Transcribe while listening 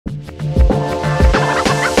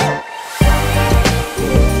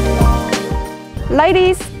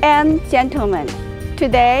Ladies and gentlemen,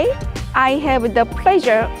 today I have the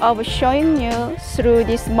pleasure of showing you through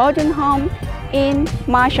this modern home in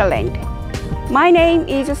Marshland. My name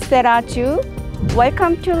is Sarah Ju.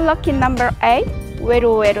 Welcome to lucky number 8,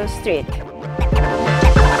 Weruweru Street.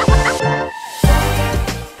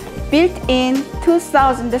 Built in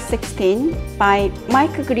 2016 by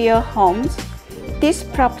Mike Greer Homes, this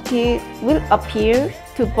property will appeal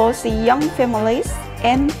to both young families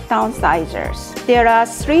and downsizers. There are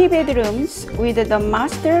 3 bedrooms with the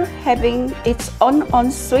master having its own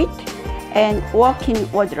ensuite and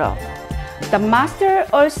walk-in wardrobe. The master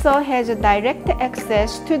also has direct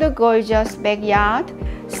access to the gorgeous backyard,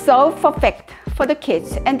 so perfect for the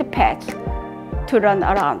kids and the pets to run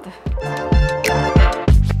around.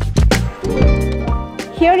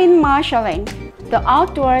 Here in Marshland, the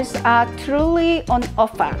outdoors are truly on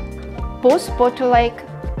offer. Both Boat Lake,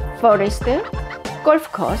 Forest,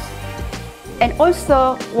 golf course, and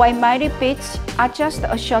also Weruweru Beach are just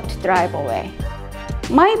a short drive away.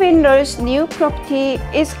 My vendor's new property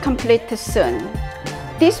is complete soon.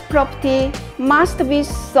 This property must be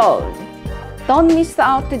sold. Don't miss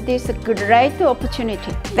out this great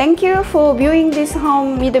opportunity. Thank you for viewing this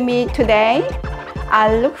home with me today.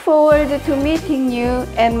 I look forward to meeting you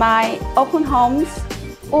at my open homes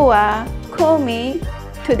or call me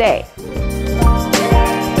today.